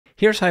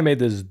Here's how I made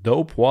this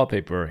dope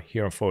wallpaper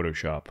here in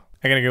Photoshop.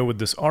 I'm gonna go with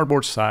this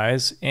artboard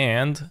size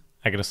and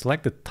I'm gonna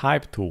select the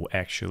type tool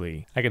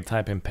actually. I can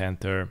type in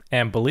Panter,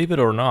 and believe it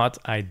or not,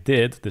 I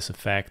did this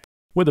effect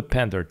with the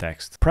Panter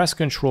text. Press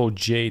Ctrl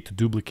J to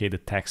duplicate the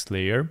text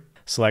layer.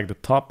 Select the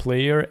top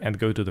layer and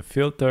go to the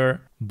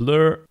filter,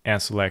 blur, and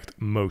select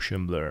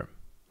motion blur.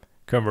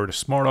 Convert to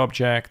smart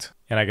object,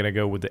 and I'm gonna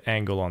go with the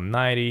angle on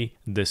 90,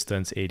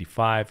 distance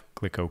 85,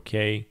 click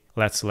OK.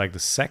 Let's select the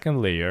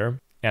second layer,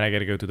 and I'm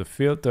gonna go to the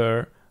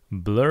filter,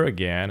 blur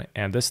again,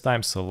 and this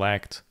time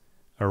select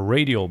a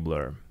radial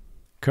blur.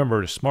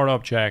 Convert to smart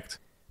object,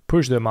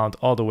 push the amount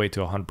all the way to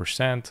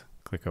 100%,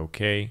 click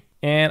OK.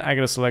 And I'm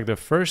gonna select the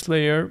first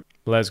layer.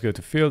 Let's go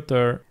to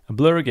filter,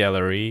 blur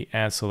gallery,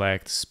 and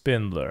select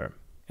spin blur.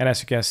 And as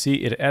you can see,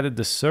 it added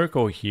the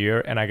circle here,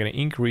 and I'm gonna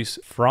increase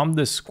from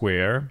the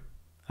square.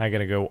 I'm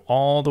gonna go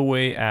all the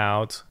way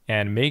out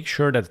and make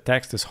sure that the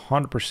text is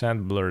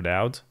 100% blurred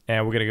out.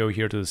 And we're gonna go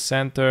here to the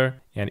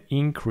center and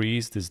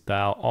increase this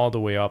dial all the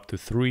way up to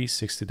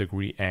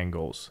 360-degree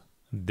angles.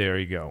 There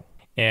you go.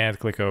 And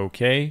click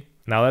OK.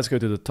 Now let's go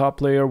to the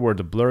top layer where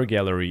the blur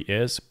gallery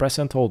is. Press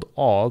and hold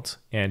Alt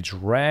and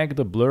drag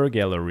the blur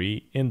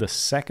gallery in the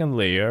second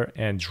layer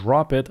and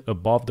drop it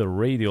above the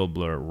radial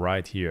blur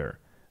right here.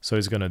 So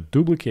it's gonna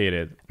duplicate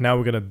it. Now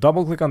we're gonna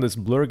double click on this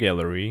blur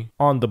gallery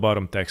on the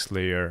bottom text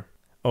layer.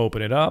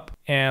 Open it up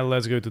and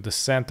let's go to the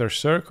center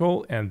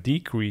circle and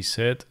decrease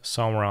it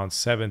somewhere around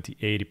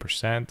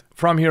 70-80%.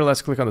 From here,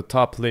 let's click on the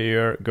top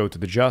layer, go to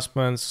the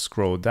adjustments,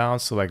 scroll down,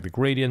 select the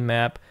gradient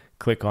map,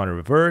 click on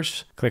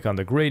reverse, click on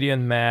the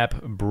gradient map,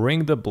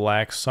 bring the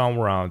black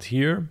somewhere around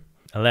here.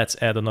 And let's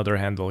add another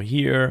handle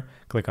here,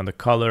 click on the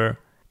color,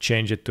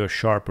 change it to a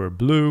sharper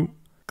blue,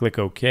 click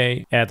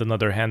OK, add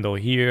another handle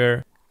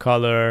here,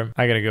 color,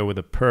 I'm gonna go with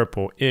a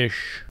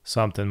purple-ish,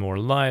 something more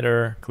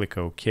lighter, click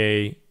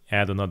OK.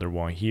 Add another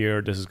one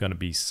here. This is going to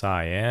be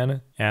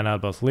cyan. And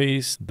last but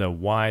least, the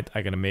white,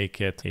 I'm going to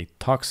make it a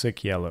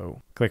toxic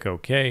yellow. Click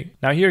OK.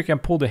 Now here you can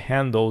pull the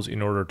handles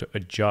in order to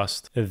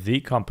adjust the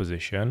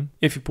composition.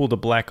 If you pull the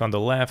black on the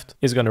left,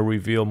 it's going to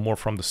reveal more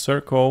from the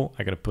circle.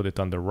 I'm going to put it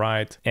on the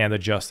right and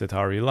adjust it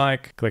however you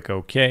like. Click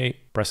OK.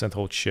 Press and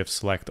hold Shift,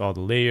 select all the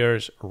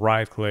layers.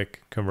 Right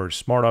click, convert to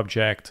smart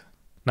object.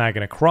 Now I'm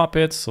gonna crop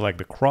it, select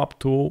the crop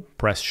tool,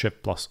 press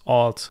Shift plus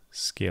Alt,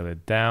 scale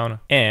it down,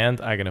 and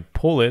I'm gonna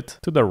pull it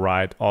to the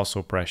right,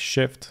 also press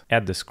Shift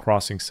at this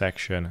crossing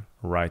section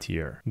right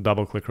here.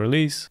 Double click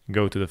release,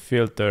 go to the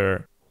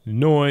filter,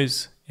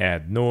 noise,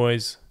 add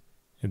noise,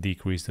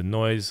 decrease the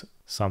noise,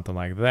 something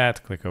like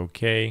that, click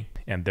OK,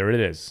 and there it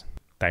is.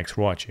 Thanks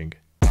for watching.